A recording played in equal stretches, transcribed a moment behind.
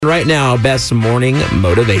Right now, Beth's morning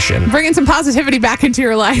motivation. Bringing some positivity back into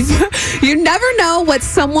your life. You never know what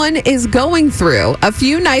someone is going through. A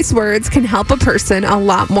few nice words can help a person a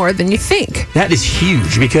lot more than you think. That is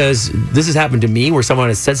huge because this has happened to me where someone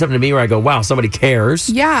has said something to me where I go, wow, somebody cares.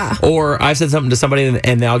 Yeah. Or I've said something to somebody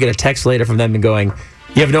and I'll get a text later from them and going,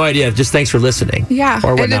 you have no idea. Just thanks for listening. Yeah.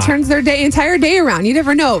 Or and it turns their entire day around. You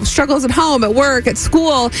never know. Struggles at home, at work, at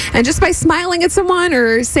school. And just by smiling at someone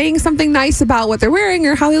or saying something nice about what they're wearing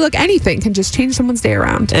or how they look, anything can just change someone's day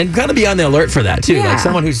around. And kind of be on the alert for that, too. Yeah. Like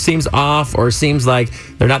someone who seems off or seems like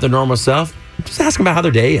they're not their normal self. Just ask them about how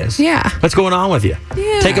their day is. Yeah. What's going on with you?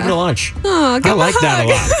 Yeah. Take them to lunch. Oh, I like that a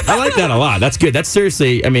lot. I like that a lot. That's good. That's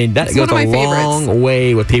seriously, I mean, that goes a long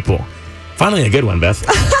way with people. Finally a good one, Beth.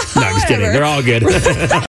 No, I'm just kidding. They're all good.